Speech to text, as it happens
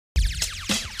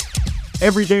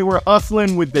Every day we're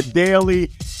hustling with the daily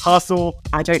hustle.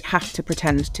 I don't have to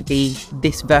pretend to be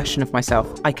this version of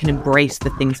myself. I can embrace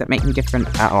the things that make me different.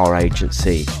 At our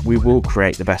agency, we will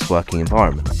create the best working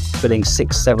environment. Billing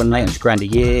 6, 7, 800 grand a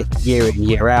year, year in,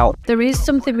 year out. There is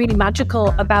something really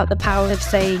magical about the power of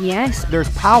saying yes. There's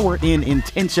power in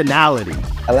intentionality.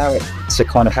 Allow it to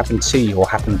kind of happen to you or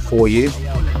happen for you.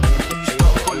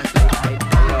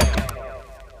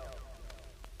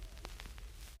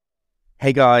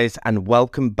 Hey guys, and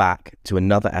welcome back to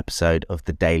another episode of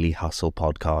the Daily Hustle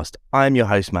podcast. I'm your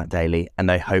host, Matt Daley,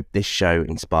 and I hope this show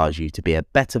inspires you to be a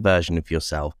better version of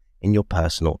yourself in your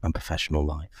personal and professional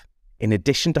life. In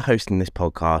addition to hosting this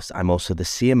podcast, I'm also the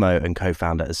CMO and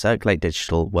co-founder at Circulate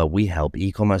Digital, where we help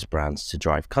e-commerce brands to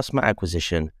drive customer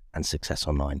acquisition and success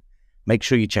online. Make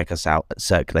sure you check us out at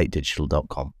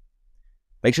circulatedigital.com.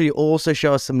 Make sure you also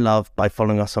show us some love by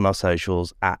following us on our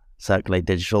socials at Circulate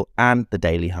Digital and The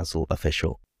Daily Hustle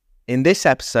Official. In this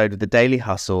episode of The Daily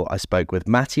Hustle, I spoke with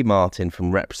Matty Martin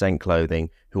from Represent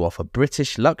Clothing, who offer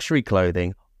British luxury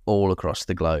clothing all across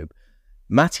the globe.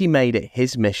 Matty made it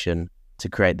his mission to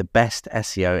create the best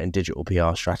SEO and digital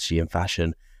PR strategy in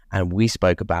fashion, and we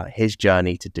spoke about his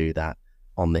journey to do that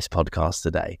on this podcast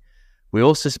today. We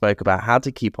also spoke about how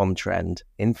to keep on trend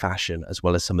in fashion, as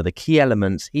well as some of the key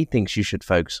elements he thinks you should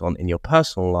focus on in your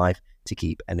personal life to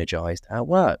keep energized at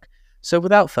work. So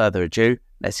without further ado,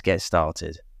 let's get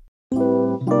started.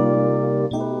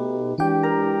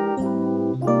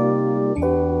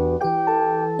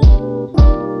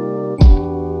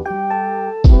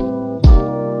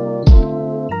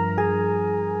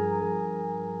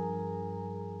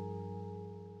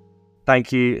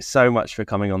 Thank you so much for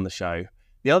coming on the show.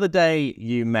 The other day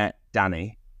you met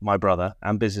Danny, my brother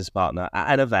and business partner,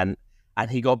 at an event, and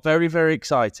he got very, very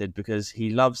excited because he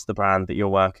loves the brand that you're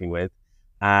working with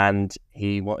and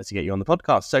he wanted to get you on the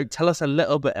podcast. So tell us a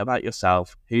little bit about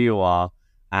yourself, who you are,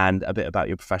 and a bit about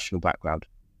your professional background.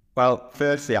 Well,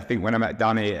 firstly, I think when I met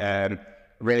Danny,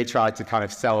 really tried to kind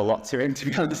of sell a lot to him, to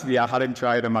be honest with you. I had him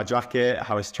try on my jacket.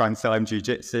 I was trying to sell him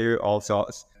jiu-jitsu, all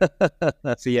sorts.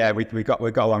 So yeah, we got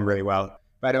along really well.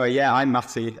 By the way, yeah, I'm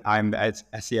Matty. I'm the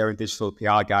SEO and Digital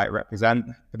PR guy at Represent.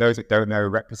 For those that don't know,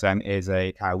 Represent is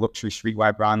a kind of luxury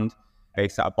streetwear brand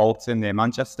based out of Bolton near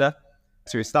Manchester.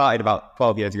 So it started about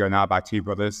 12 years ago now by two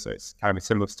brothers. So it's kind of a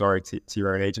similar story to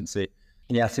your own agency.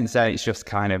 And yeah, since then, it's just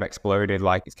kind of exploded.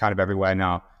 Like it's kind of everywhere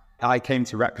now. I came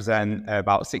to Represent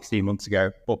about 16 months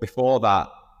ago. But before that,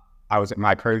 I was at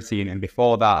My Protein. And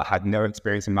before that, I had no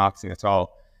experience in marketing at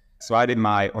all. So I did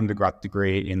my undergrad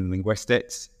degree in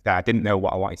linguistics. That I didn't know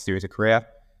what I wanted to do as a career.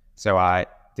 So I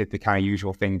did the kind of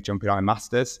usual thing, jumping on a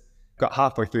master's. Got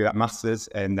halfway through that master's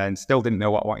and then still didn't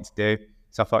know what I wanted to do.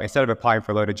 So I thought instead of applying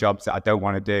for a load of jobs that I don't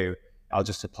want to do, I'll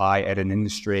just apply at an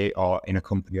industry or in a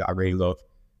company that I really love.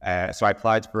 So I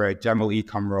applied for a general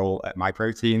e-com role at My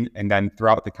Protein. And then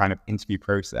throughout the kind of interview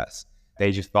process,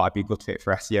 they just thought I'd be a good fit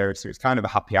for SEO. So it's kind of a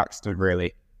happy accident,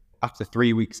 really. After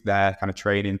 3 weeks there, kind of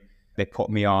training, they put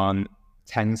me on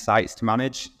 10 sites to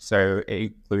manage. So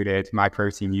it included My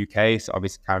Protein UK, so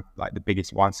obviously kind of like the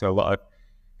biggest one. So a lot of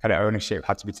kind of ownership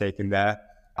had to be taken there.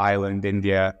 Ireland,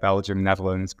 India, Belgium,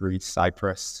 Netherlands, Greece,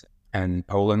 Cyprus, and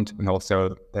Poland, and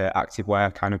also the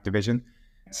activewear kind of division.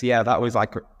 So yeah, that was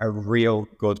like a real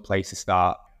good place to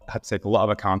start. I had to take a lot of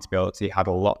accountability, had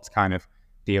a lot to kind of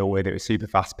deal with. It was super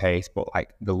fast paced, but like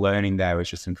the learning there was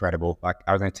just incredible. Like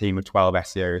I was in a team of 12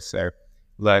 SEOs, so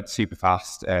learned super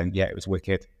fast, and yeah, it was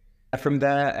wicked. From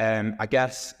there, I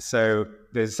guess, so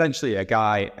there's essentially a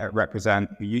guy at Represent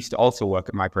who used to also work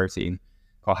at My Protein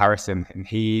called Harrison, and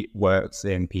he works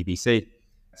in PPC.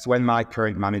 So when my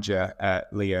current manager,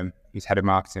 Liam, who's head of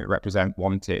marketing at Represent,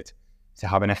 wanted to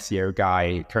have an SEO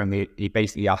guy, he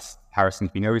basically asked Harrison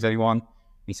if he knows anyone.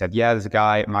 He said, yeah, there's a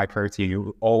guy at My Protein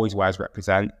who always wears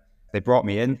Represent. They brought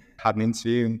me in, had an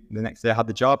interview, and the next day I had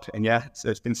the job. And yeah, so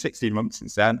it's been 16 months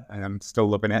since then, and I'm still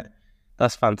loving it.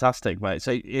 That's fantastic, mate.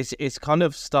 So it's kind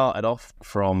of started off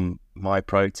from My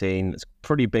Protein. It's a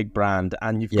pretty big brand,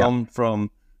 and you've gone from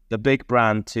the big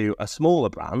brand to a smaller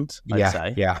brand, I'd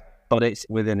say. Yeah. But it's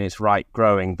within its right,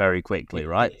 growing very quickly,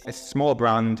 right? It's a small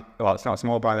brand. Well, it's not a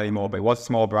small brand anymore, but it was a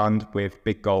small brand with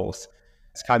big goals.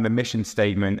 It's kind of the mission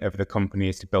statement of the company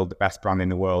is to build the best brand in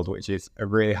the world, which is a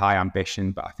really high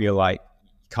ambition, but I feel like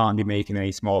you can't be making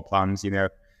any small plans, you know.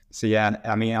 So yeah,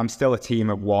 I mean, I'm still a team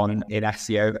of one in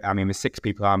SEO. I mean, there's 6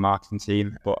 people on our marketing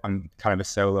team, but I'm kind of a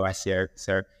solo SEO.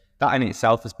 So that in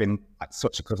itself has been like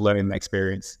such a good learning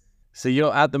experience. So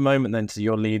you're at the moment then, so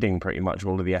you're leading pretty much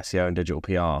all of the SEO and digital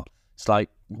PR. It's like,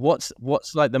 what's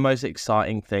like the most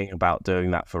exciting thing about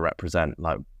doing that for Represent?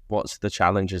 Like, what's the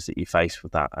challenges that you face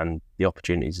with that and the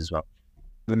opportunities as well?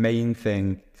 The main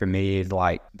thing for me is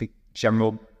like the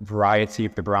general variety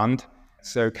of the brand.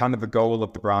 So kind of the goal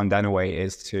of the brand anyway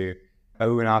is to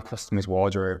own our customer's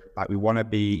wardrobe. Like we want to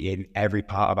be in every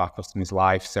part of our customer's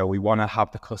life. So we want to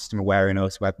have the customer wearing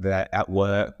us, whether they're at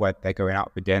work, whether they're going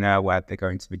out for dinner, whether they're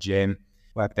going to the gym,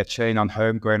 whether they're chilling on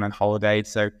home, going on holiday.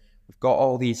 So we've got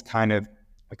all these kind of,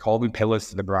 I call them pillars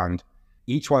to the brand.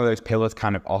 Each one of those pillars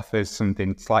kind of offers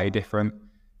something slightly different,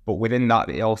 but within that,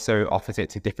 it also offers it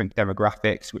to different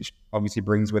demographics, which obviously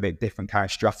brings with it different kind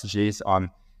of strategies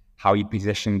on how you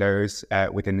position those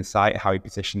within the site, how you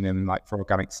position them like for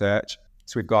organic search.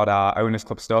 So we've got our Owners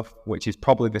Club stuff, which is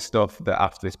probably the stuff that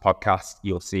after this podcast,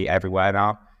 you'll see everywhere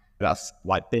now. That's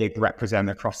like big, represent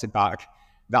across the back.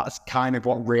 That's kind of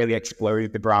what really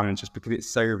exploded the brand just because it's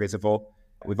so visible.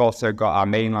 We've also got our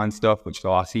mainline stuff, which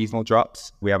are our seasonal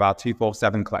drops. We have our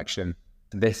 247 collection.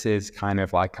 This is kind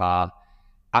of like our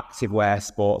activewear,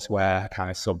 sportswear kind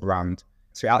of sub-brand.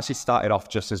 So it actually started off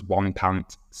just as one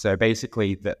pant. So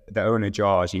basically the owner,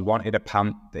 George, he wanted a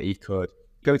pant that he could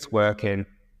go to work in,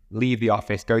 leave the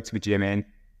office, go to the gym in,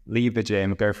 leave the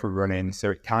gym, go for running.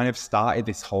 So it kind of started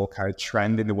this whole kind of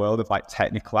trend in the world of like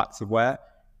technical activewear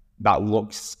that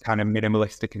looks kind of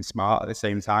minimalistic and smart at the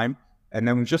same time. And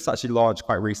then we've just actually launched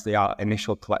quite recently our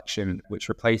initial collection, which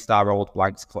replaced our old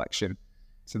blanks collection.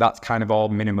 So that's kind of all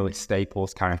minimalist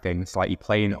staples kind of things. Like you're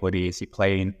playing hoodies, you're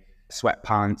playing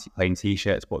sweatpants, you're playing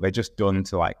t-shirts, but they're just done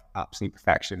to like absolute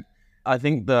perfection. I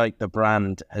think the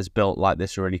brand has built like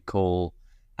this really cool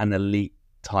and elite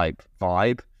type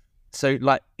vibe. So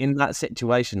like in that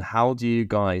situation, how do you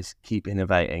guys keep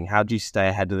innovating? How do you stay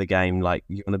ahead of the game? Like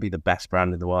you want to be the best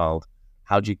brand in the world.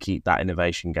 How do you keep that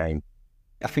innovation game?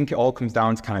 I think it all comes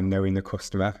down to kind of knowing the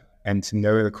customer, and to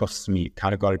know the customer, you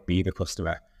kind of got to be the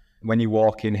customer. When you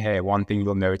walk in here, one thing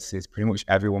you'll notice is pretty much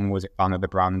everyone was a fan of the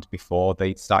brand before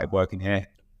they started working here.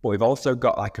 But we've also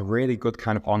got like a really good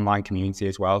kind of online community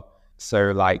as well.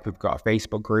 So like we've got a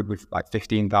Facebook group with like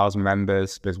 15,000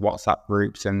 members, there's WhatsApp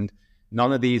groups, and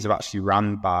none of these are actually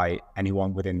run by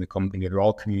anyone within the company. They're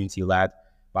all community led,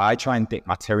 but I try and dip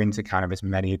my toe into kind of as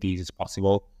many of these as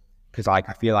possible. Because like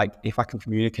I feel like if I can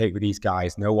communicate with these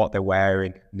guys, know what they're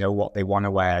wearing, know what they want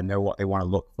to wear, know what they want to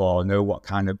look for, know what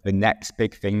kind of the next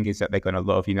big thing is that they're going to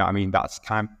love, you know what I mean? That's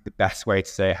kind of the best way to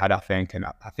stay ahead, I think. And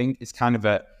I think it's kind of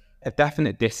a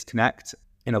definite disconnect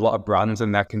in a lot of brands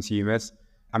and their consumers.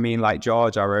 I mean, like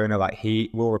George, our owner, like he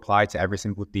will reply to every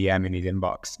single DM in his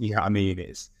inbox, you know what I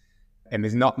mean? And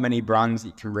there's not many brands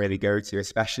you can really go to,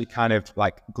 especially kind of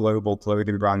like global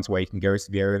clothing brands where you can go to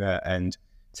the owner and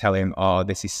tell him, oh,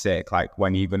 this is sick, like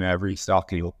when are you gonna restock?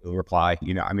 He'll reply,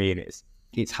 you know what I mean?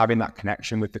 It's having that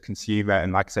connection with the consumer,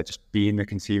 and like I said, just being the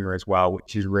consumer as well,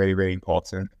 which is really, really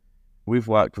important. We've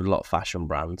worked with a lot of fashion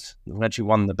brands. We've actually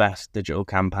won the best digital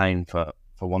campaign for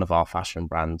one of our fashion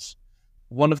brands.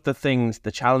 One of the things,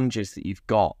 the challenges that you've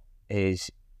got is,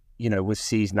 you know, with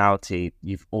seasonality,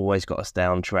 you've always got to stay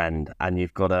on trend, and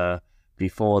you've got to be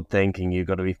forward thinking. You've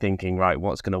got to be thinking, right,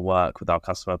 what's going to work with our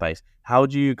customer base? How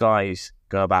do you guys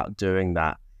go about doing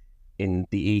that in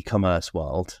the e-commerce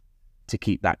world to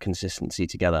keep that consistency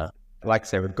together? Like I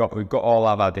say, we've got all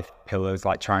of our different pillars,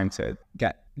 like trying to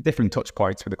get different touch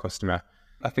points with the customer.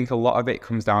 I think a lot of it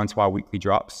comes down to our weekly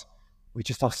drops. We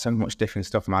just have so much different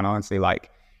stuff, man, honestly. Like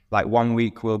 1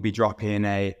 week we'll be dropping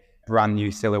a brand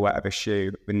new silhouette of a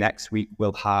shoe. The next week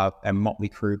we'll have a Motley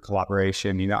Crue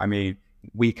collaboration, you know what I mean?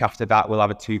 Week after that we'll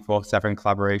have a 247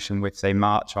 collaboration with, say,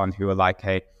 March on, who are like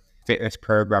a fitness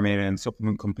programming and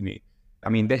supplement company. I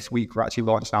mean, this week we're actually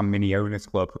launching our mini Owners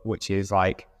Club, which is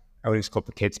like Owners Club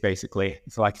for kids, basically.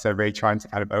 So like I said, really trying to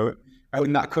kind of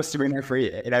own that customer in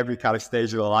every kind of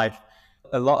stage of their life.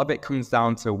 A lot of it comes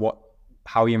down to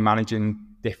how you're managing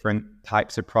different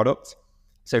types of products.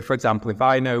 So for example, if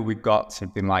I know we've got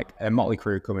something like a Motley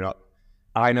Crue coming up,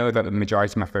 I know that the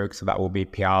majority of my focus of that will be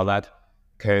PR led,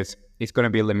 because it's going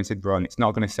to be a limited run. It's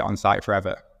not going to sit on site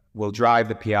forever. We'll drive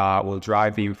the PR, we'll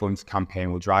drive the influencer campaign,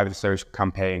 we'll drive the social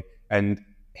campaign. And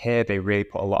here they really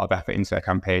put a lot of effort into their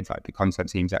campaigns. Like the content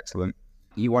team's excellent.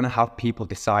 You want to have people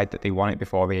decide that they want it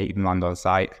before they even land on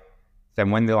site.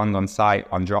 Then when they land on site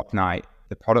on drop night,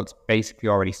 the product's basically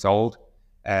already sold.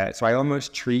 So I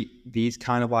almost treat these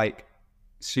kind of like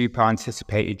super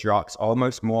anticipated drops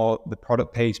almost more, the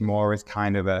product page more as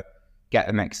kind of a get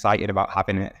them excited about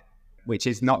having it, which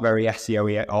is not very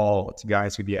SEO-y at all, to be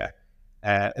honest with you.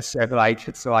 So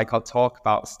I'll talk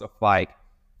about stuff like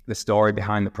the story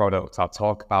behind the product. I'll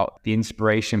talk about the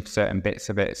inspiration for certain bits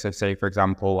of it. So say, for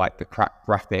example, like the crack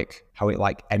graphic, how it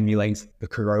like emulates the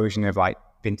corrosion of like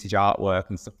vintage artwork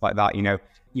and stuff like that. You know,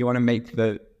 you want to make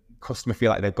the customer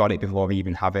feel like they've got it before they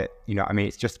even have it. You know what I mean?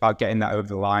 It's just about getting that over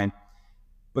the line.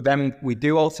 But then we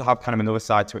do also have kind of another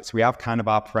side to it. So we have kind of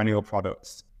our perennial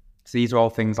products. So these are all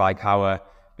things like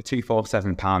the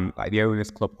 247 pant, like the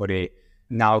Owners Club hoodie,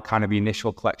 now kind of the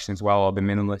initial collection as well, or the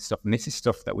minimalist stuff. And this is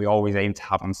stuff that we always aim to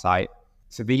have on site.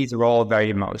 So these are all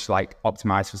very much like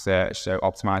optimized for search. So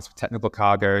optimized for technical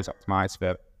cargoes, optimized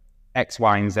for X,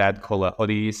 Y, and Z color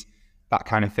hoodies, that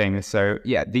kind of thing. So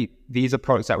yeah, these are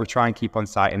products that we try and keep on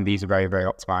site, and these are very, very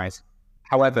optimized.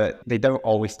 However, they don't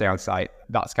always stay on site.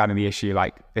 That's kind of the issue.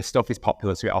 Like, this stuff is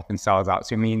popular, so it often sells out.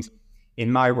 So it means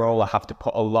in my role, I have to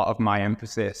put a lot of my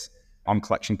emphasis on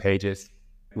collection pages.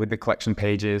 With the collection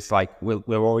pages, like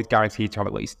we're always guaranteed to have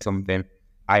at least something.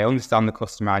 I understand the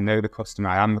customer. I know the customer.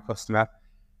 I am the customer.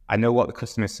 I know what the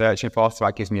customer is searching for. So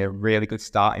that gives me a really good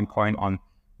starting point on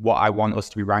what I want us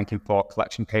to be ranking for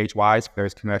collection page wise for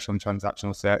those commercial and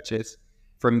transactional searches.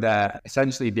 From there,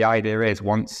 essentially the idea is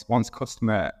once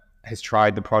customer has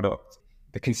tried the product,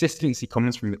 the consistency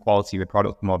comes from the quality of the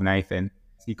product more than anything.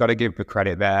 So you've got to give the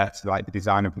credit there to like the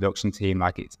design and production team.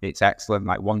 Like it's excellent.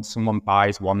 Like once someone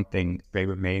buys one thing, they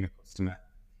remain a customer.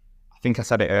 I think I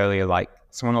said it earlier, like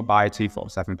someone will buy a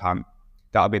 247 pant.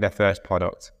 That'll be their first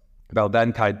product. They'll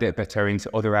then kind of dip their toe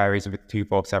into other areas of the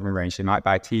 247 range. They might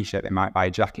buy a t-shirt, they might buy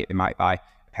a jacket, they might buy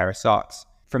a pair of socks.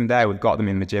 From there, we've got them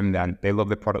in the gym then. They love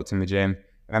the product in the gym.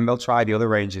 And then they'll try the other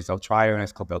ranges. They'll try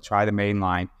Owners Club, they'll try the main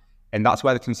line. And that's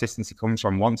where the consistency comes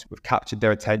from. Once we've captured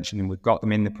their attention and we've got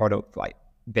them in the product, like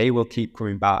they will keep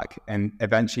coming back. And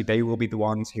eventually they will be the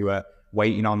ones who are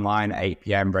waiting online at 8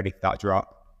 p.m. ready for that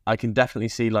drop. I can definitely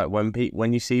see like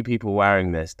when you see people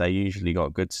wearing this, they usually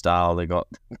got good style. They got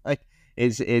like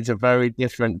it's a very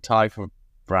different type of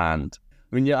brand.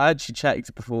 I mean, I actually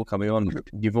checked before coming on.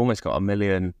 You've almost got 1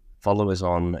 million followers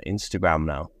on Instagram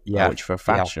now. Yeah, which for a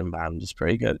fashion band is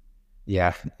pretty good.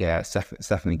 Yeah, it's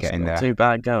definitely getting there. Not too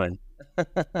bad going.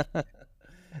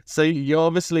 So you're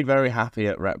obviously very happy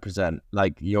at Represent,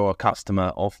 like you're a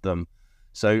customer of them.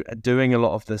 So doing a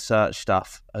lot of the search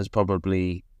stuff has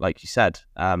probably, like you said,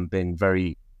 been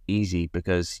very easy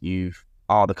because you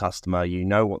are the customer, you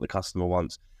know what the customer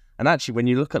wants. And actually, when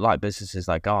you look at like businesses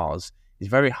like ours, it's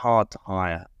very hard to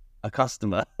hire a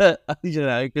customer, you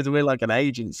know, because we're like an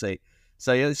agency.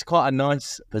 So it's quite a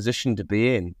nice position to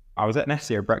be in. I was at an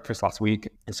SEO breakfast last week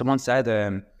and someone said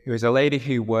it was a lady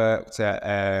who worked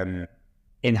at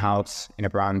in-house in a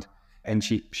brand, and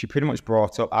she pretty much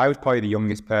brought up, I was probably the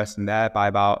youngest person there by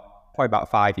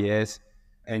about 5 years,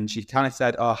 and she kind of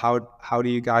said, oh, how do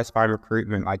you guys find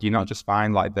recruitment? Like, do you not just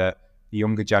find like the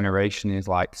younger generation is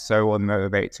like so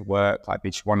unmotivated to work, like they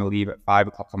just want to leave at 5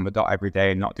 o'clock on the dot every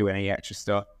day and not do any extra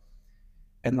stuff?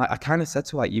 And like I kind of said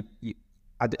to her, like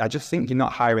I just think you're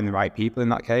not hiring the right people in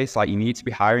that case. Like, you need to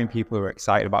be hiring people who are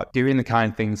excited about doing the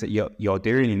kind of things that you're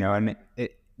doing, you know. And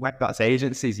when that's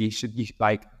agencies, you should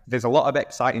like, there's a lot of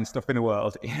exciting stuff in the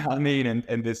world, you know what I mean?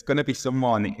 And there's going to be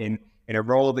someone in a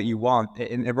role that you want,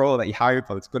 in a role that you hire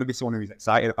for, there's going to be someone who's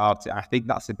excited about it. And I think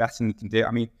that's the best thing you can do. I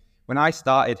mean, when I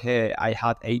started here, I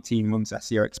had 18 months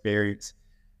SEO experience.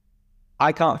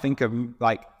 I can't think of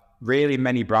like really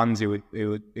many brands who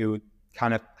would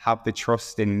kind of have the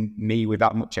trust in me with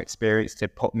that much experience to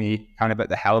put me kind of at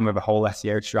the helm of a whole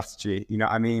SEO strategy, you know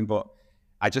what I mean? But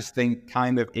I just think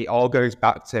kind of it all goes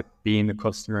back to being the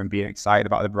customer and being excited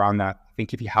about the brand. That I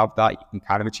think if you have that, you can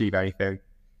kind of achieve anything.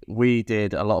 We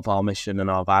did a lot of our mission and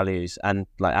our values, and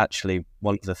like actually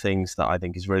one of the things that I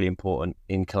think is really important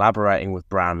in collaborating with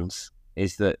brands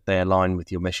is that they align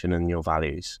with your mission and your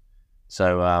values.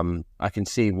 So I can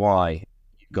see why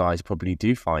guys probably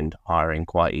do find hiring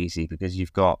quite easy, because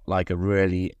you've got like a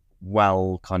really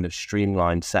well kind of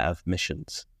streamlined set of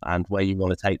missions and where you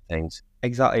want to take things.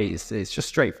 Exactly. It's just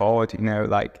straightforward, you know,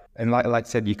 like, and like I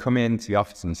said, you come into the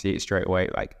office and see it straight away,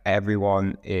 like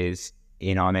everyone is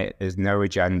in on it. There's no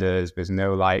agendas, there's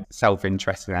no like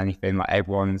self-interest in anything, like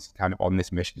everyone's kind of on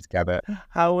this mission together.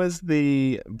 How is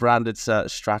the branded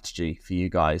search strategy for you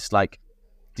guys? Like,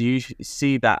 do you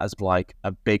see that as like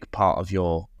a big part of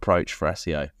your approach for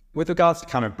SEO? With regards to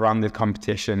kind of branded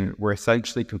competition, we're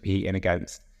essentially competing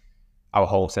against our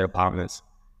wholesale partners.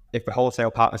 If the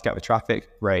wholesale partners get the traffic,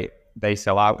 great. They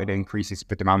sell out, it increases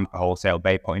the demand for wholesale,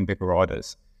 they put in bigger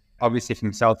orders. Obviously, from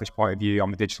a selfish point of view,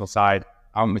 on the digital side,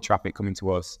 I want the traffic coming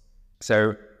to us.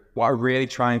 So what I really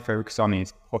try and focus on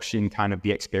is pushing kind of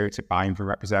the experience of buying from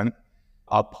Represent.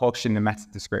 I'll push in the meta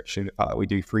description the fact that we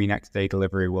do free next day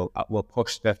delivery. We'll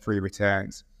push the free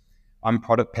returns. On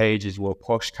product pages, we'll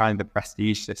push kind of the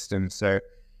prestige system. So,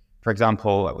 for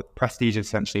example, with prestige is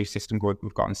essentially a system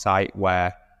we've got on site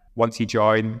where once you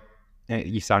join,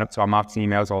 you sign up to our marketing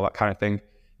emails, all that kind of thing,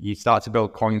 you start to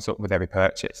build points up with every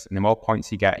purchase. And the more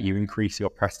points you get, you increase your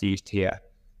prestige tier.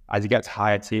 As you get to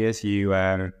higher tiers, you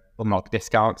unlock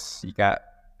discounts, you get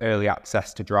early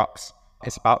access to drops.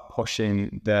 It's about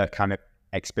pushing the kind of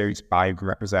experience buyer can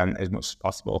represent as much as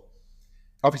possible.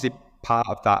 Obviously, part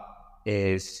of that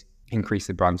is increase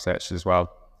the brand search as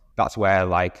well. That's where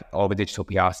like all the digital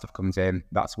PR stuff comes in.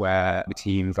 That's where the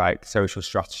teams like social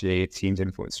strategy, teams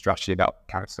influence strategy, that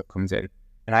kind of stuff comes in.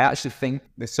 And I actually think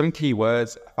there's some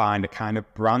keywords I find are kind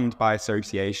of brand by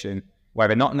association, where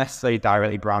they're not necessarily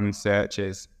directly brand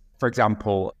searches. For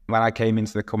example, when I came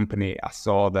into the company, I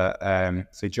saw that,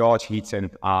 so George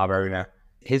Heaton, our owner,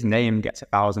 his name gets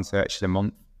 1,000 searches a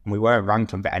month, and we weren't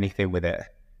ranking for anything with it.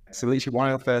 So literally one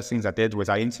of the first things I did was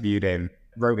I interviewed him,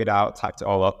 wrote it out, typed it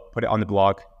all up, put it on the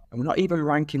blog, and we're not even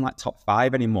ranking like top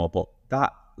 5 anymore, but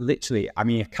that literally, I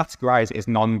mean, I categorize it as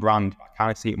non-brand. I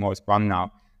kind of see it more as brand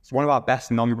now. It's one of our best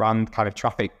non-brand kind of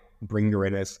traffic bringer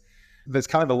in us. There's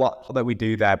kind of a lot that we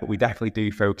do there, but we definitely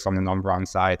do focus on the non-brand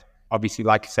side. Obviously,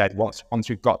 like I said, once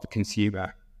we've got the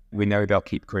consumer, we know they'll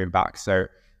keep coming back. So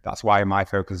that's why my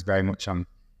focus is very much on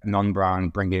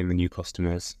non-brand, bringing in the new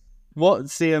customers. What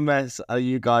CMS are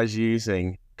you guys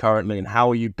using currently, and how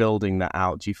are you building that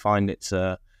out? Do you find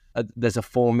there's a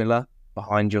formula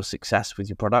behind your success with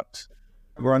your products?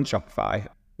 We're on Shopify,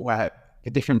 where the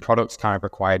different products kind of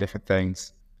require different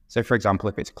things. So for example,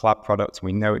 if it's a collab product,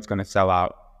 we know it's going to sell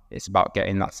out. It's about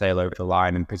getting that sale over the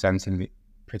line and presenting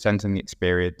the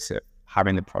experience of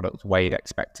having the product where you'd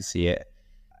expect to see it.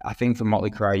 I think for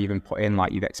Motley Crue, you even put in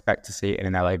like you'd expect to see it in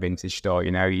an LA vintage store.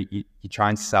 You know, you're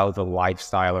trying to sell the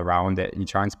lifestyle around it. You're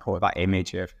trying to put that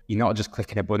image of, you're not just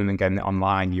clicking a button and getting it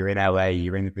online. You're in LA,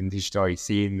 you're in a vintage store, you're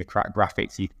seeing the crack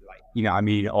graphics, you know what I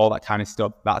mean, all that kind of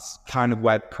stuff. That's kind of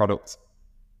where product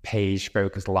page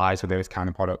focus lies with those kind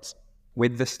of products.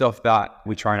 With the stuff that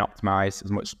we try and optimize as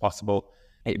much as possible,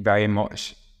 it very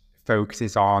much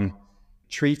focuses on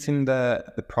treating the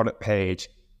product page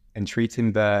and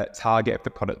treating the target of the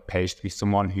product page to be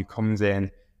someone who comes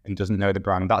in and doesn't know the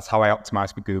brand. That's how I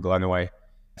optimize for Google anyway.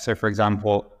 So for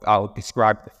example, I'll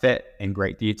describe the fit in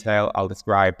great detail. I'll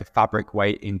describe the fabric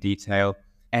weight in detail,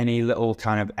 any little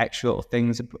kind of extra little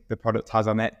things the product has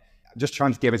on it. I'm just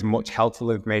trying to give as much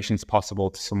helpful information as possible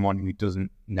to someone who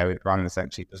doesn't know the brand,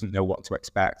 essentially doesn't know what to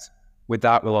expect. With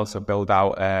that, we'll also build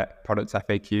out product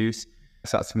FAQs.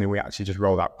 So that's something we actually just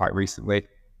rolled out quite recently.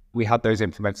 We had those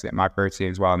implemented at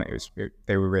MyProtein as well, and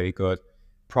they were really good.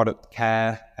 Product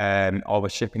care, all the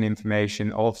shipping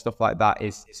information, all stuff like that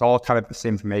it's all kind of this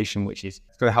information which is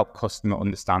going to help customer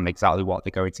understand exactly what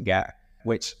they're going to get.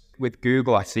 Which with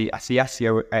Google, I see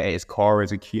SEO at its core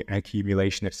as an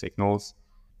accumulation of signals.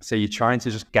 So you're trying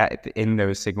to just get in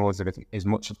those signals of as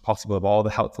much as possible of all the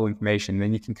helpful information.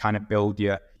 Then you can kind of build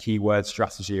your keyword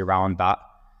strategy around that.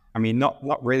 I mean, not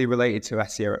really related to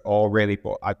SEO at all, really,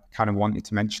 but I kind of wanted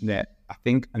to mention it. I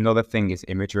think another thing is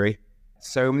imagery.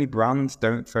 So many brands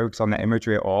don't focus on the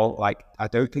imagery at all. Like, I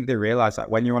don't think they realize that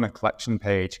when you're on a collection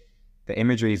page, the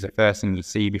imagery is the first thing you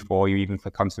see before you even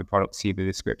click onto the product, see the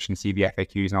description, see the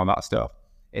FAQs and all that stuff.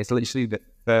 It's literally the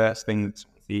first thing that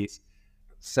someone sees.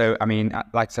 So, I mean,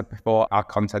 like I said before, our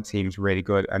content team's really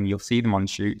good, and you'll see them on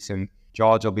shoots, and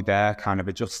George will be there kind of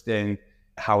adjusting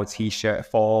how a t-shirt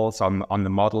falls on the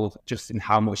model, adjusting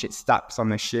how much it stacks on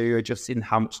the shoe, adjusting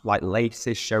how much like lace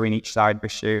is showing each side of the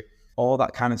shoe, all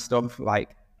that kind of stuff.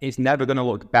 Like, it's never going to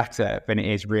look better than it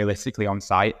is realistically on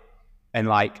site. And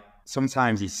like,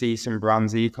 sometimes you see some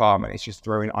brands e-com and it's just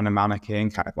throwing on a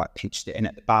mannequin, kind of like pinched it in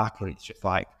at the back, and it's just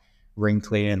like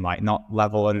wrinkly and like not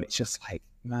level, and it's just like,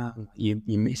 man, you're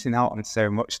missing out on so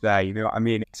much there, you know what I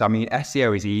mean? So I mean,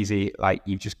 SEO is easy, like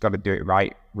you've just got to do it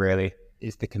right, really.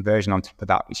 It's the conversion on top of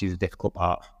that which is a difficult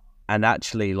part. And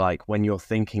actually, like when you're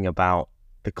thinking about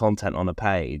the content on a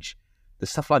page, the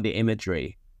stuff like the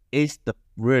imagery is the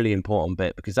really important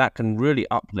bit, because that can really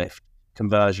uplift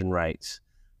conversion rates.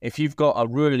 If you've got a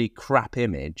really crap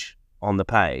image on the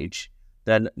page,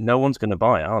 then no one's going to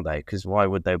buy, are they? Because why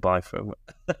would they buy from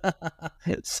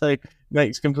it? So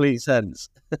makes complete sense.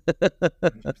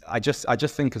 I just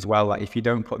think as well, like if you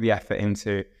don't put the effort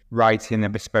into writing a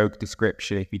bespoke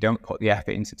description, if you don't put the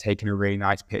effort into taking a really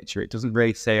nice picture, it doesn't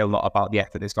really say a lot about the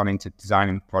effort that's gone into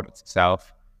designing the product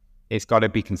itself. It's got to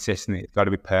be consistent. It's got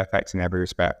to be perfect in every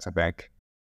respect, I think.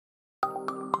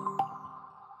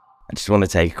 I just want to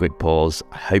take a quick pause.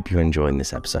 I hope you're enjoying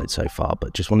this episode so far,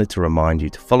 but just wanted to remind you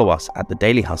to follow us at The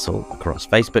Daily Hustle across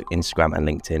Facebook, Instagram, and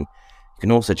LinkedIn. You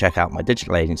can also check out my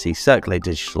digital agency, Circulate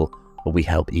Digital, where we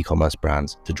help e-commerce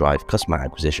brands to drive customer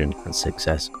acquisition and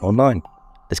success online.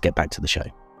 Let's get back to the show.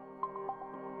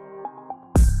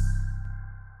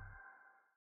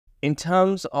 In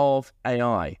terms of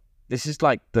AI, this is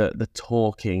like the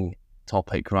talking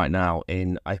topic right now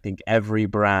in, I think, every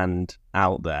brand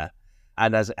out there.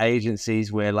 And as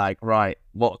agencies, we're like, right,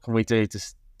 what can we do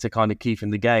to kind of keep in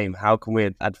the game? How can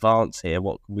we advance here?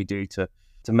 What can we do to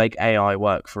make AI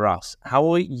work for us?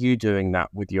 How are you doing that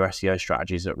with your SEO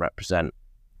strategies at Represent?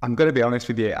 I'm going to be honest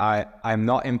with you. I'm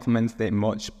not implementing it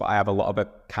much, but I have a lot of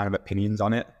kind of opinions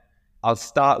on it. I'll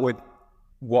start with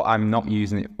what I'm not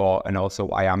using it for and also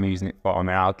what I am using it for, and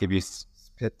then I'll give you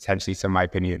potentially some of my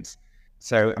opinions.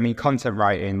 So, I mean, content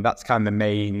writing, that's kind of the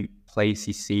main place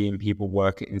you see in people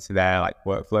work it into their like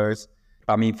workflows.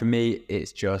 But I mean, for me,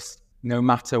 it's just no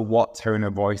matter what tone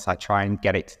of voice I try and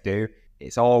get it to do,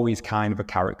 it's always kind of a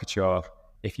caricature.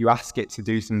 If you ask it to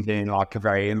do something like a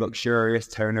very luxurious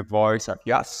tone of voice, or if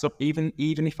you ask, even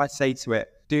if I say to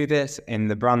it, do this in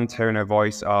the brand tone of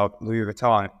voice of Louis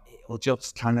Vuitton, it'll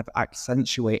just kind of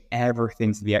accentuate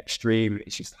everything to the extreme.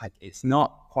 It's just like, it's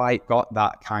not quite got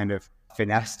that kind of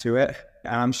finesse to it.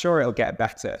 And I'm sure it'll get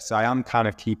better. So I am kind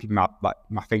of keeping my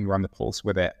finger on the pulse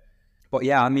with it. But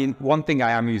yeah, I mean, one thing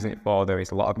I am using it for though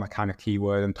is a lot of my kind of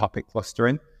keyword and topic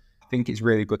clustering. I think it's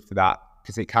really good for that,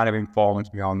 because it kind of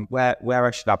informs me on where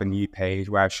I should have a new page,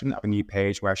 where I shouldn't have a new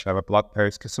page, where I should have a blog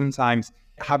post. Because sometimes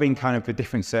having kind of the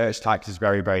different search types is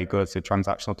very, very good. So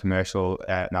transactional, commercial,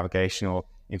 navigational,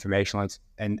 informational,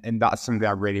 and that's something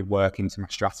I really work into my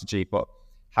strategy. But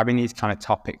having these kind of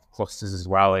topic clusters as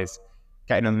well is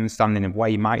getting an understanding of where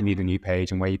you might need a new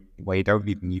page and where you don't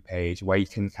need a new page, where you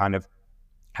can kind of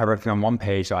have everything on one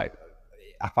page. Like,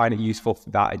 I find it useful for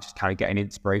that and just kind of getting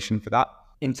inspiration for that.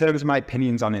 In terms of my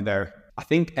opinions on it though, I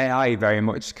think AI very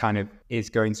much kind of is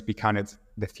going to be kind of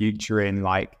the future in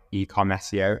like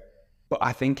e-commerce SEO. But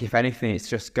I think if anything, it's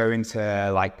just going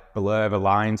to like blur the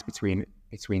lines between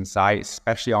sites,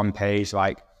 especially on page.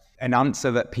 Like, an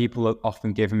answer that people have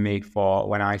often given me for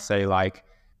when I say like,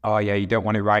 oh yeah, you don't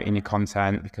want to write in your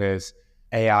content because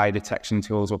AI detection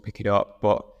tools will pick it up.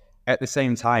 But at the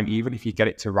same time, even if you get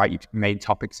it to write your main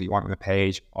topics that you want on the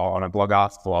page or on a blog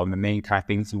article or on the main kind of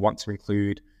things you want to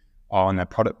include on a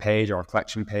product page or a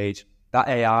collection page, that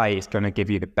AI is going to give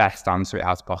you the best answer it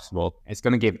has possible. It's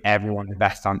going to give everyone the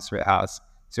best answer it has.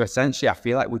 So essentially, I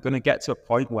feel like we're going to get to a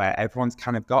point where everyone's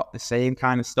kind of got the same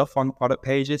kind of stuff on product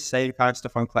pages, same kind of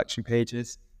stuff on collection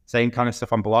pages, same kind of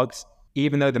stuff on blogs,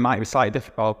 even though there might be slightly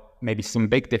different, or maybe some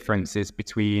big differences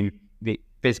between the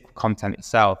physical content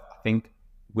itself. I think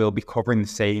we'll be covering the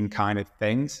same kind of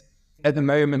things. At the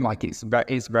moment, like it's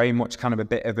very much kind of a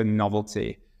bit of a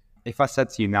novelty. If I said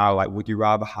to you now, like, would you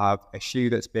rather have a shoe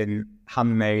that's been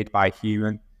handmade by a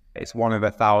human? It's one of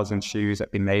 1,000 shoes that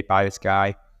have been made by this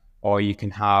guy. Or you can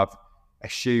have a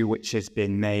shoe which has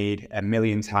been made 1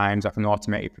 million times off an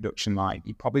automated production line.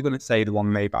 You're probably going to say the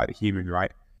one made by the human,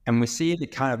 right? And we're seeing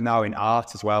it kind of now in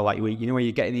art as well. Like, where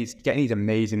you're getting these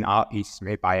amazing art pieces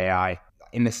made by AI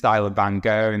in the style of Van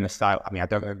Gogh, in the style, I mean, I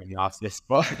don't know many artists,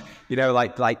 but,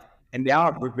 and they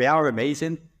are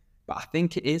amazing. But I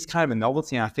think it is kind of a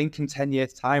novelty. And I think in 10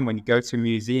 years' time, when you go to a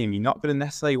museum, you're not going to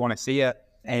necessarily want to see an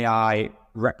AI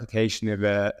replication of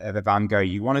a Van Gogh.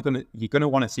 You're going to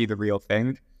want to see the real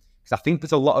thing. Because I think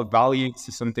there's a lot of value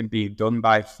to something being done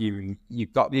by a human.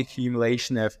 You've got the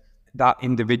accumulation of that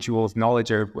individual's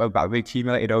knowledge about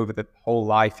accumulated over the whole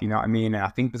life, you know what I mean? And I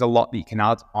think there's a lot that you can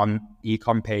add on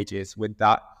e-com pages with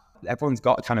that. Everyone's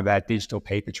got kind of their digital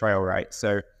paper trail, right?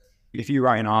 So if you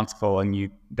write an article and you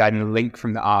then link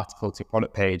from the article to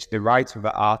product page, the writer of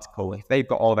the article, if they've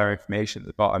got all their information at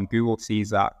the bottom, Google sees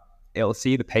that. It'll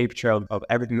see the paper trail of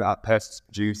everything that person's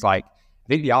produced. Like, I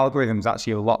think the algorithm is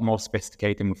actually a lot more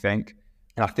sophisticated than we think.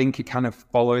 And I think it kind of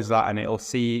follows that, and it'll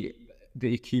see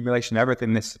the accumulation of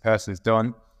everything this person has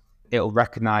done. It'll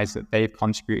recognize that they've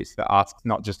contributed to the article,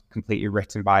 not just completely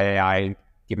written by AI and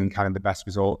giving kind of the best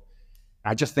result.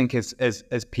 I just think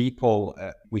as people,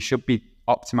 we should be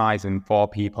optimizing for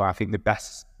people. I think the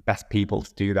best people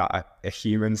to do that are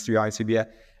humans, to be honest with you.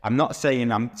 I'm not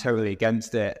saying I'm totally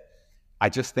against it. I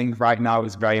just think right now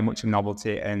it's very much a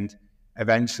novelty, and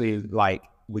eventually, like,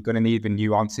 we're going to need the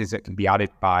nuances that can be added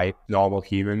by normal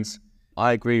humans.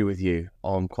 I agree with you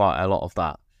on quite a lot of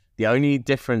that. The only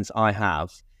difference I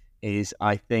have is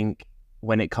I think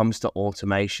when it comes to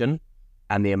automation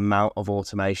and the amount of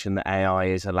automation that AI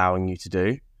is allowing you to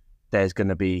do, there's going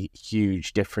to be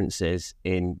huge differences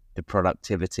in the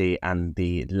productivity and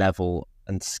the level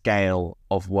and scale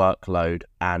of workload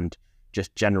and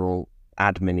just general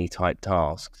admin-y type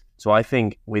tasks. So I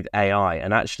think with AI,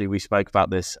 and actually we spoke about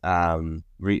this on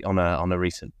a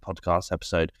recent podcast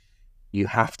episode, you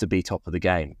have to be top of the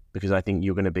game, because I think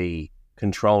you're going to be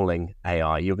controlling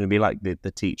AI. You're going to be like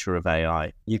the teacher of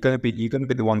AI. You're gonna be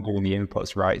the one doing the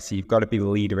inputs, right? So you've got to be the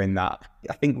leader in that.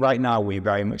 I think right now we're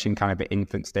very much in kind of the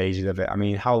infant stages of it. I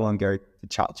mean, how long ago did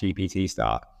ChatGPT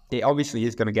start? It obviously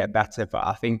is going to get better, but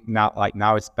I think now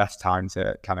is the best time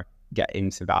to kind of get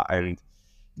into that. And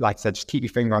like I said, just keep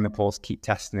your finger on the pulse, keep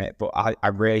testing it. But I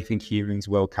really think humans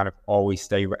will kind of always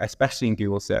stay, especially in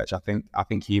Google search. I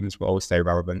think humans will always stay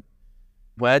relevant.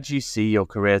 Where do you see your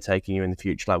career taking you in the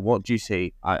future? Like, what do you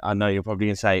see? I know you're probably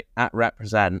going to say at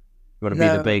Represent, you want to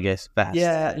be the biggest, best.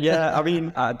 Yeah. I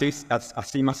mean, I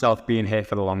see myself being here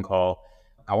for the long haul.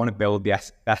 I want to build the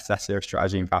best SEO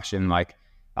strategy in fashion. Like,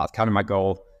 that's kind of my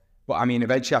goal. But I mean,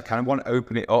 eventually I kind of want to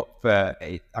open it up for,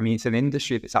 I mean, it's an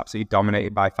industry that's absolutely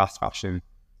dominated by fast fashion.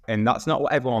 And that's not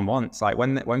what everyone wants. Like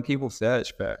when people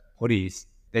search for hoodies,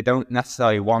 they don't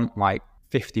necessarily want like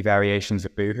 50 variations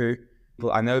of Boohoo.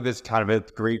 But I know there's kind of a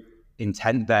great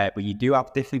intent there, but you do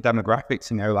have different demographics,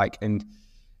 you know, like, and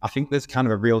I think there's kind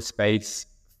of a real space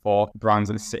for brands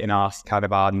that sit in our kind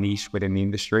of our niche within the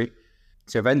industry.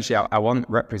 So eventually I want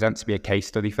Represent to be a case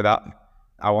study for that.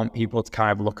 I want people to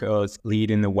kind of look at us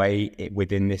leading the way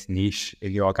within this niche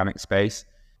in the organic space.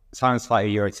 It sounds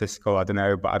slightly egotistical, I don't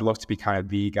know, but I'd love to be kind of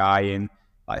the guy in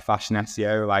like fashion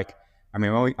SEO. Like, I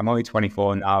mean, I'm only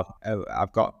 24 now.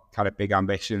 I've got kind of big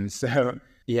ambitions. So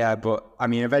yeah, but I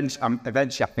mean, eventually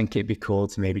I think it'd be cool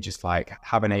to maybe just like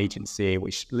have an agency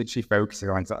which literally focuses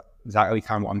on exactly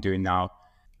kind of what I'm doing now.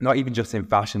 Not even just in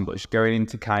fashion, but just going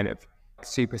into kind of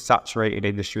super saturated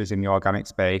industries in the organic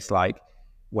space, like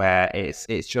where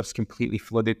it's just completely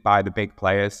flooded by the big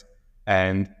players,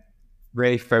 and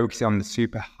really focusing on the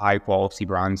super high quality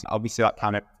brands. Obviously that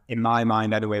kind of, in my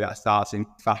mind anyway, that starts in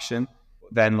fashion.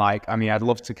 Then like, I mean, I'd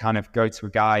love to kind of go to a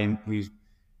guy who's,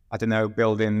 I don't know,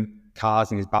 building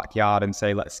cars in his backyard and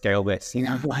say, let's scale this, you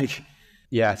know, like,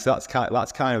 yeah. So that's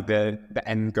kind of the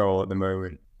end goal at the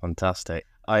moment. Fantastic.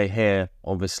 I hear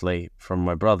obviously from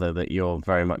my brother that you're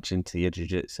very much into your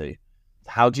jiu-jitsu.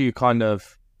 How do you kind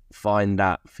of find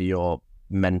that for your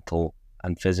mental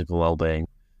and physical well-being?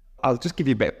 I'll just give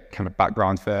you a bit of kind of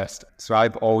background first. So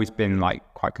I've always been like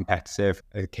quite competitive.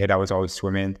 As a kid, I was always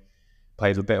swimming,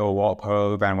 played a bit of water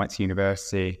polo, then went to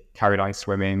university, carried on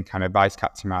swimming, kind of vice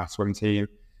captain my swim team,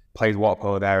 played water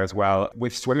polo there as well.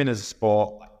 With swimming as a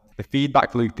sport, the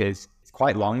feedback loop it's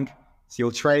quite long.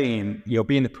 So you'll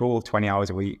be in the pool 20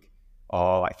 hours a week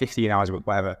or like 15 hours a week,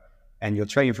 whatever. And you'll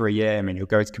train for a year, and you'll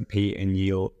go to compete and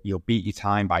you'll beat your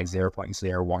time by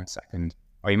 0.01 second.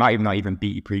 Or you might even not even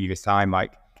beat your previous time.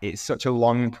 Like, it's such a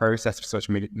long process for such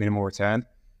minimal return.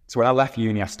 So when I left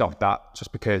uni, I stopped that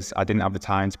just because I didn't have the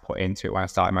time to put into it when I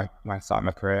started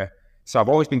my career. So I've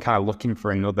always been kind of looking for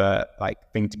another like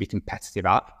thing to be competitive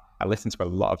at. I listen to a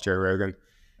lot of Joe Rogan,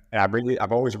 and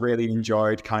I've always really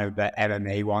enjoyed kind of the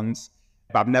MMA ones,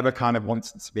 but I've never kind of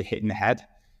wanted to be hit in the head.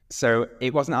 So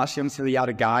it wasn't actually until he had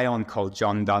a guy on called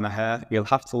John Danaher. You'll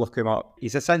have to look him up.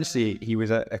 He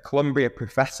was a Columbia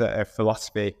professor of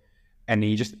philosophy, and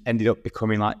he just ended up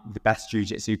becoming like the best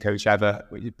jiu-jitsu coach ever,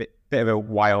 which is a bit of a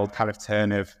wild kind of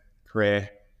turn of career.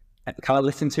 And kind of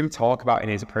listened to him talk about in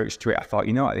his approach to it, I thought,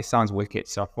 you know what, this sounds wicked.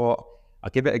 So I thought, I'll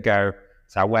give it a go.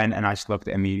 So I went and I just loved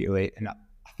it immediately. And I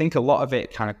think a lot of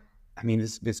it kind of, I mean,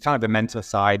 there's kind of the mental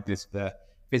side, there's the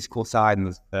physical side, and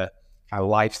there's the kind of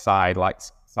life side. Like,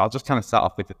 so I'll just kind of start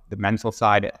off with the mental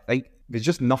side. I think there's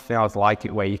just nothing else like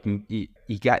it where you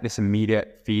get this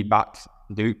immediate feedback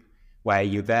loop where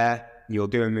you're there, you'll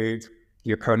do a move,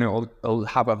 your opponent will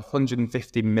have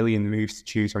 150 million moves to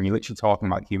choose from. You're literally talking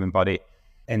about the human body.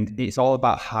 And it's all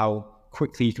about how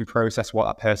quickly you can process what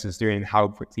that person's doing and how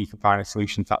quickly you can find a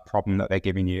solution to that problem that they're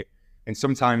giving you. And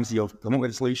sometimes you'll come up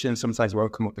with a solution, sometimes you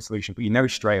won't come up with a solution, but you know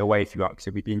straight away if you are, because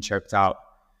you'll be being choked out.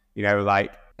 You know,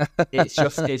 like, it's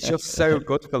just so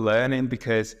good for learning,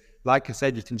 because like I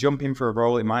said, you can jump in for a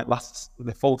role, it might last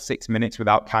the full 6 minutes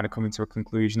without kind of coming to a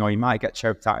conclusion, or you might get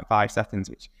choked out in 5 seconds,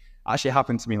 which actually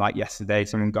happened to me like yesterday.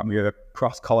 Someone got me with a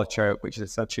cross collar choke, which is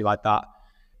essentially like that.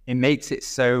 It makes it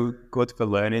so good for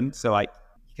learning. So like,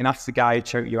 you can ask the guy to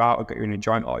choke you out or get you in a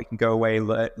joint, or you can go away and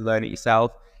learn it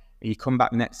yourself, and you come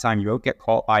back next time, you won't get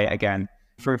caught by it again.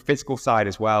 For a physical side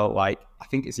as well, like, I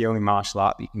think it's the only martial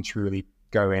art that you can truly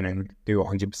go in and do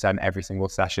 100% every single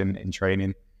session in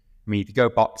training. I mean, if you go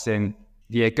boxing,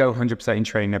 go 100% in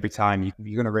training every time,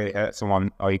 you're going to really hurt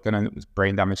someone, or you're going to end up with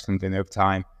brain damage something over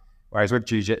time. Whereas with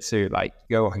jiu-jitsu, like,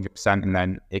 you go 100%, and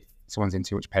then if someone's in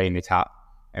too much pain, they tap,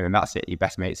 and then that's it, you're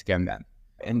best mates again then.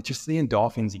 And just the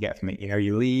endorphins you get from it, you know,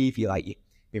 you leave, you've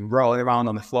been rolling around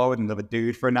on the floor with another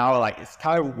dude for an hour, like, it's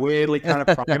kind of weirdly kind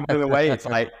of primal in a way. It's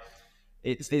like,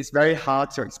 it's very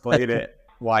hard to explain it.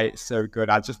 why it's so good.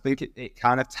 I just think it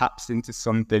kind of taps into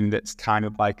something that's kind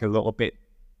of like a little bit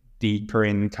deeper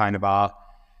in kind of our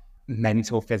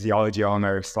mental physiology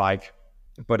almost, like.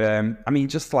 But I mean,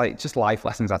 just life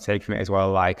lessons I take from it as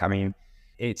well. Like, I mean,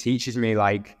 it teaches me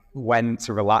like when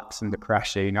to relax under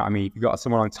pressure. You know what I mean? If you've got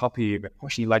someone on top of you but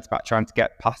pushing your legs back, trying to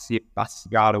get past the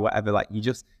guard or whatever, like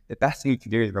the best thing you can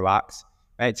do is relax.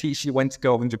 And it teaches you when to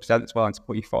go 100% as well and to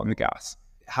put your foot on the gas.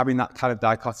 Having that kind of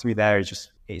dichotomy there is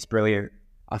it's brilliant.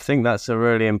 I think that's a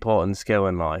really important skill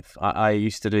in life. I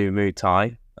used to do Muay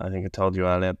Thai. I think I told you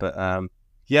earlier, but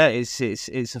yeah, it's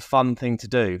a fun thing to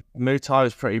do. Muay Thai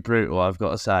was pretty brutal, I've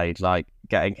got to say. Like,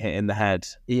 getting hit in the head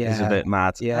is a bit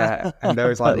mad. Yeah, and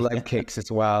those like leg kicks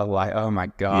as well. Like, oh my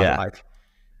God, like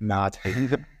mad.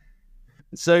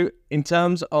 So in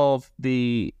terms of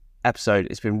the episode,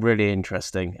 it's been really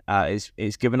interesting.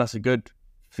 It's given us a good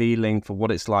feeling for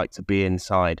what it's like to be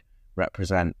inside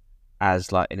Represent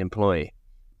as like an employee.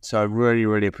 So I really,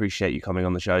 really appreciate you coming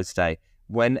on the show today.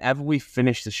 Whenever we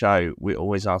finish the show, we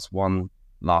always ask one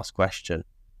last question.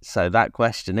 So that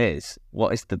question is,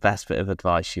 what is the best bit of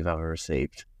advice you've ever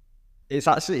received? It's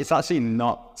actually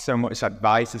not so much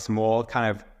advice, it's more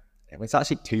kind of, it's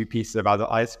actually two pieces of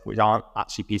advice, which aren't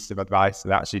actually pieces of advice,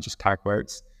 they're actually just kind of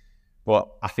quotes. But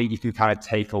I think you can kind of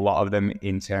take a lot of them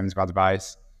in terms of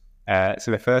advice.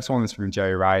 So the first one is from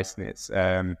Jerry Rice, and it's,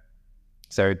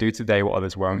 so do today what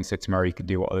others won't, so tomorrow you can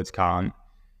do what others can't.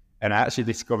 And I actually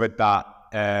discovered that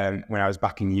when I was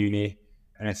back in uni.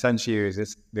 And essentially,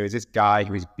 there was this guy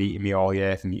who was beating me all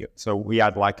year. So we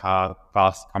had like our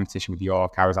first competition with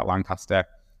York. I was at Lancaster.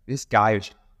 This guy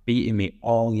was beating me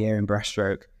all year in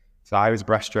breaststroke. So I was a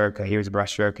breaststroker, he was a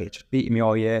breaststroker. He just beating me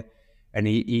all year. And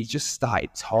he just started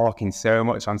talking so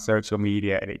much on social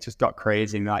media, and it just got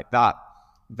crazy. And like that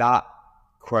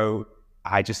quote,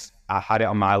 I had it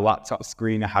on my laptop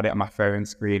screen, I had it on my phone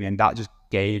screen, and that just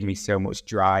gave me so much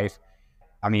drive.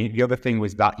 I mean, the other thing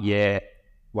was that year,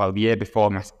 well, the year before,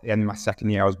 the end of my second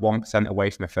year, I was 1% away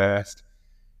from the first.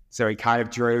 So it kind of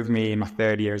drove me in my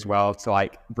third year as well to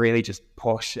like really just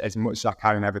push as much as I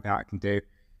can and everything I can do.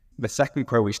 The second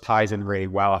quote, which ties in really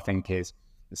well, I think, is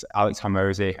Alex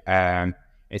Hormozy.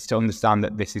 It's to understand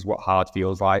that this is what hard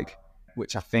feels like,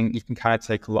 which I think you can kind of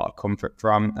take a lot of comfort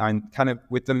from. And kind of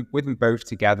with them both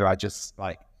together, I just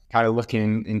like kind of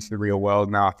looking into the real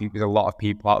world now. I think there's a lot of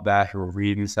people out there who are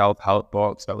reading self-help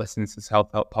books, or listening to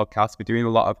self-help podcasts. We're doing a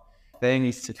lot of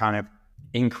things to kind of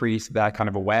increase their kind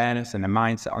of awareness and their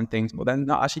mindset on things, but then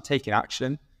not actually taking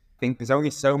action. I think there's only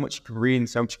so much you can read and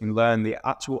so much you can learn. The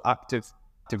actual act of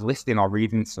listening or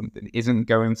reading something isn't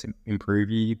going to improve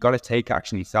you. You've got to take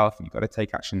action yourself, and you've got to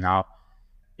take action now.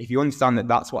 If you understand that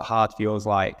that's what hard feels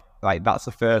like that's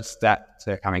the first step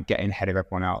to kind of getting ahead of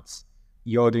everyone else.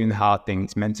 You're doing the hard thing.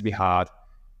 It's meant to be hard,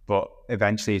 but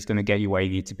eventually it's going to get you where you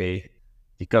need to be.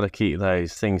 You've got to keep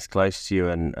those things close to you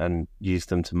and use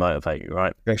them to motivate you,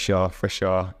 right? For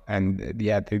sure. And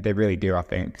yeah, they really do, I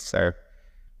think. So,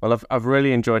 well, I've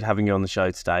really enjoyed having you on the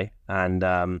show today.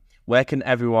 And where can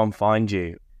everyone find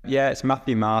you? Yeah, it's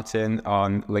Matty Martin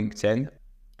on LinkedIn.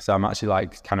 So I'm actually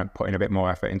like kind of putting a bit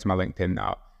more effort into my LinkedIn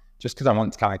now, just because I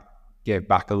want to kind of give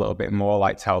back a little bit more,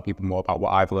 like tell people more about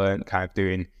what I've learned, kind of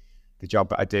doing the job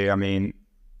that I do. I mean,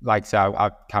 like I said,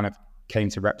 I kind of came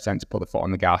to Represent to put the foot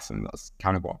on the gas, and that's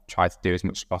kind of what I try to do as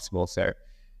much as possible. So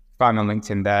find me on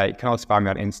LinkedIn there. You can also find me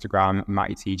on Instagram,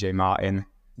 Matty TJ Martin.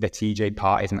 The TJ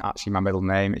part isn't actually my middle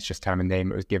name. It's just kind of a name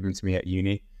that was given to me at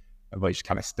uni, which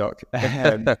kind of stuck.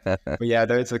 But yeah,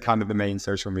 those are kind of the main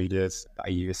social medias that I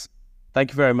use. Thank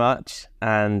you very much.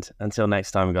 And until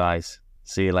next time, guys,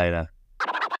 see you later.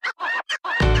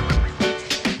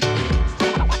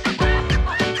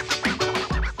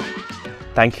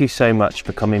 Thank you so much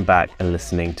for coming back and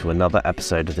listening to another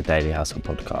episode of the Daily Hustle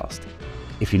podcast.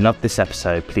 If you loved this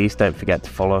episode, please don't forget to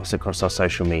follow us across our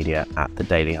social media at The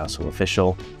Daily Hustle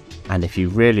Official. And if you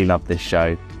really love this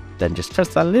show, then just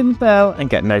press that little bell and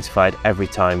get notified every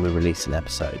time we release an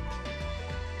episode.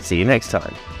 See you next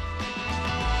time.